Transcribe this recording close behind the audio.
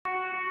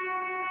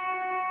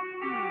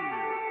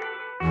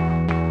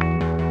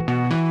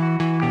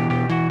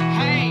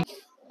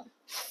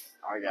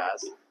Alright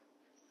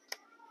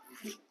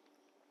guys,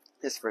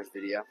 this first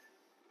video.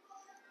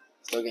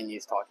 Still getting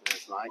used to talking to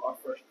this mic. Our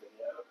first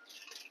video.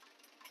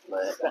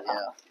 But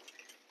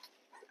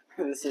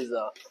yeah. This is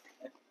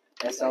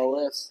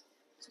SLS.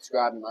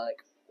 Subscribe and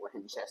like. We're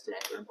hitting chest today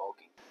and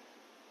bulking.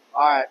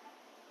 Alright,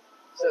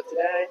 so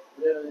today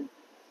we're doing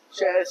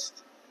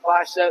chest,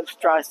 biceps,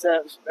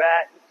 triceps,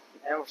 back,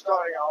 and we're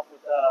starting off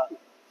with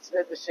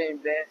Smith machine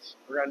bench.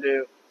 We're going to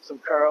do some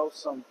curls,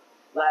 some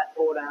lat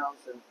pull downs,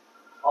 and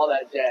all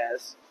that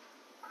jazz.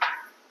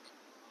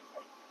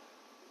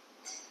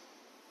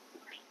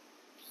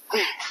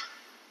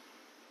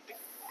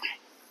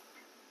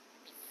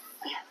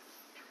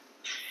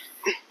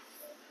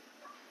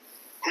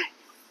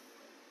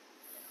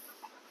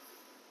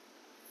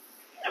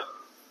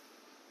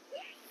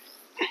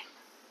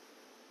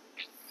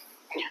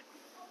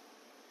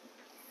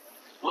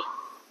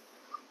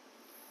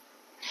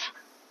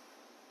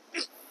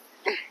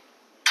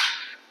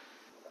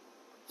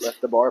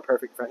 Left the bar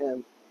perfect for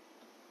him.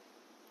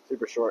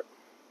 Super short.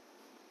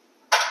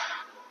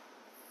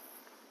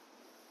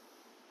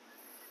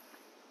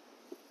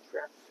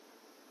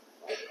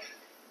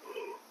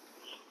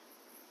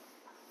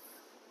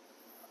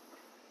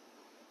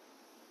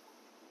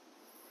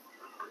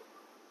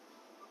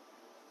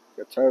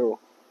 Good turtle.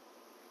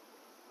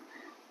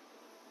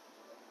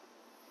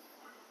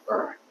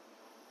 Alright,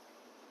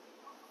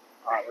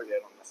 we're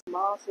good on this.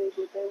 Mom says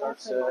what they want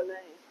to say my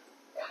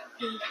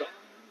name.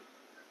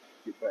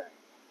 Keep playing.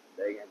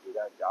 They gonna do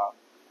that job.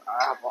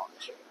 I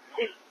promise you.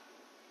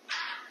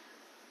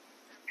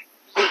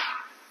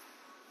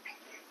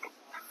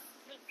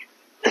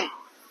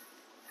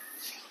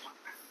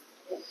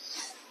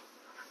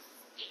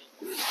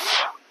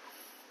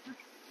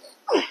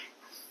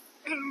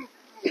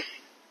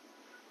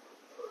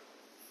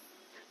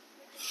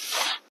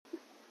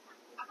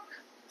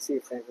 See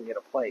if Sam can get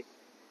a plate.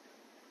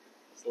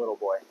 This little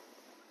boy.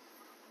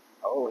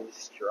 Oh, he's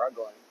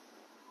struggling.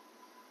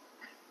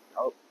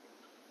 Oh,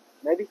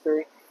 maybe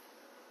 3.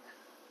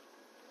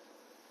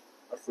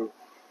 Let's see.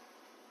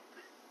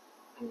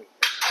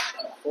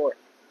 4.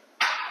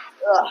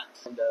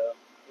 And,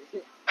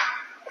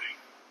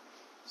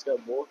 let's go,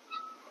 boy.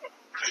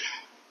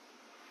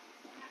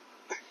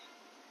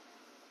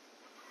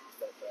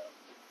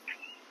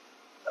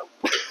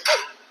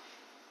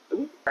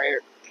 Right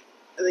here.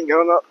 I think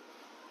going up.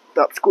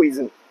 Stop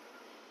squeezing.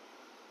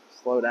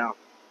 Slow down.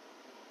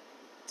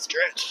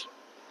 Stretch.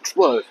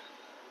 Explode.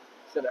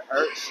 Said it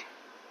hurts.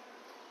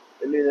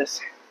 Then do this.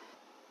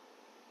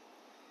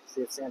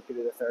 See if Sam can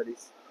do the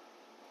 30s.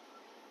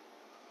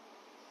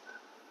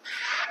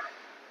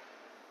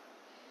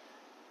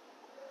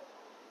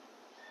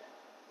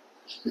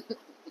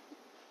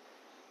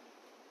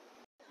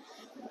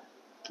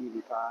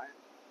 Cutie pie.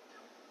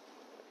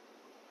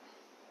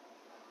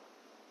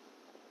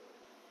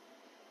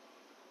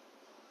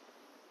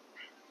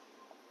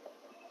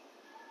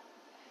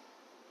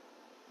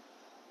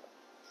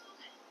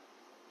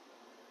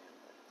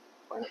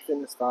 Planet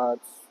Fitness vibes.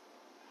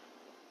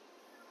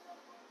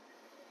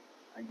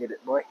 I get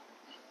it, boy.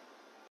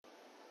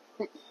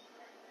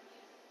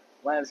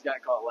 Lance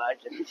got caught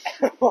lacking.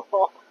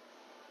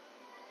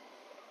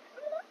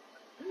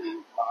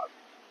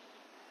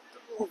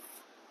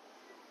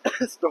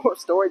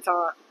 Story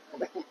time.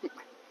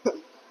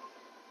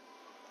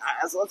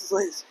 So let's do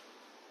this.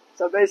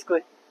 So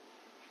basically,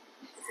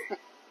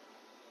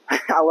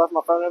 I left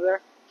my phone over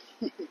there,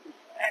 and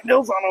it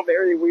was on a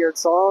very weird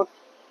song,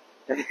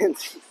 and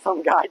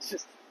some guy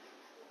just,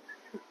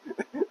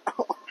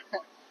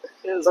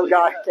 some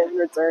guy came and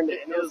returned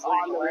it, and it was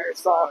on the weird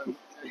song.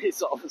 He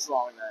saw the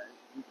song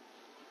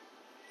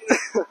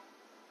name.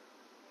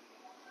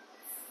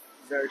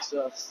 Very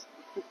sus.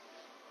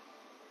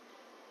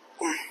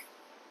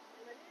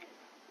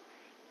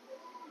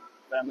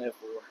 Family of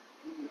 4.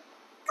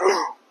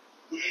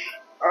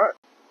 Alright,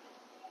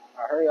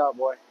 hurry up,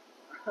 boy.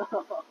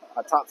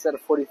 A top set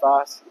of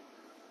 45s,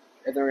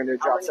 and then we're gonna do a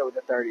drop set with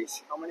the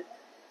 30s. How many?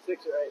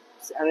 6 or 8?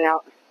 And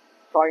now,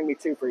 probably gonna be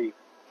 2 for you.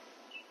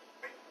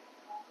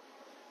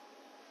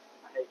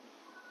 I hate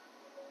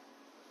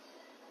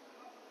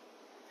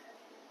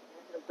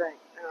Bang.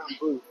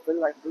 Blue.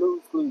 Feeling like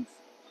blues.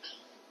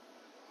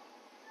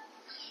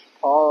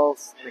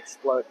 Pause and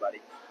explode,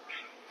 buddy.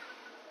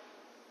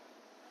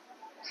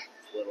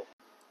 It's little.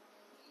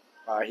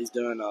 Alright, he's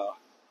doing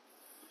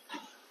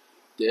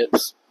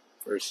dips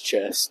for his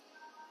chest.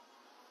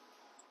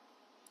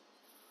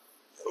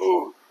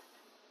 Ooh.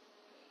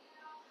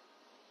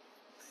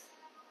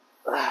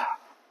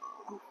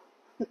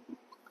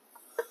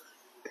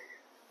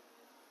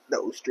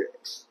 Those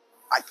tricks.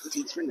 I can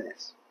teach from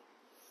this.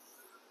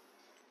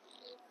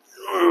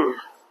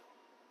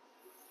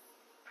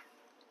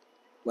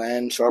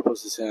 Land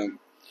sharpest as him.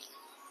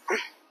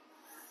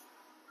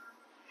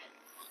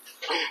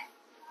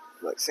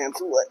 Like Sam's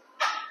what?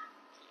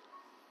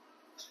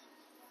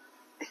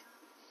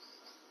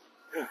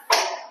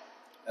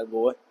 That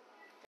boy.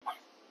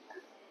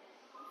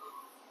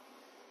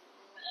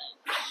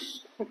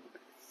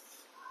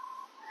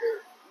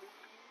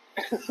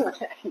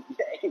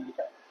 Yeah, you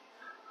go.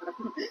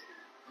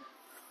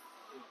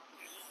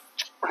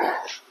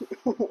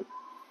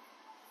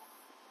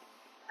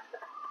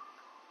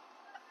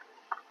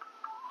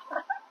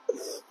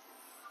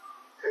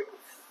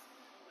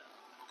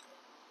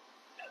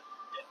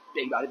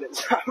 Big body bit.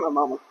 Sorry, my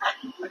mama.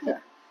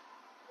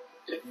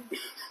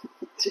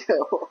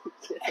 Chill.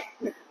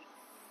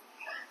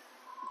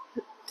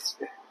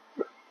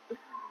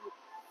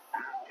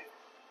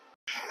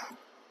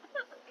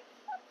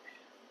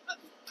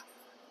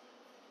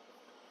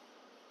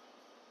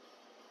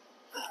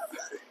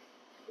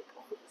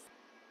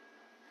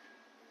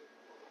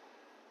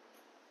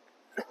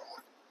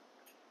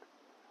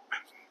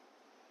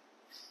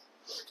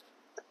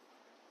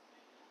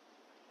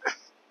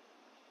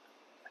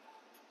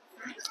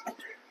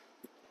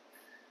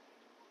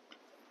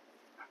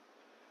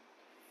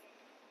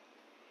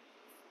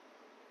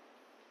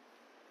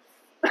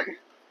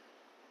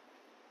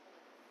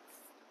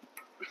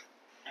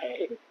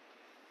 Hey.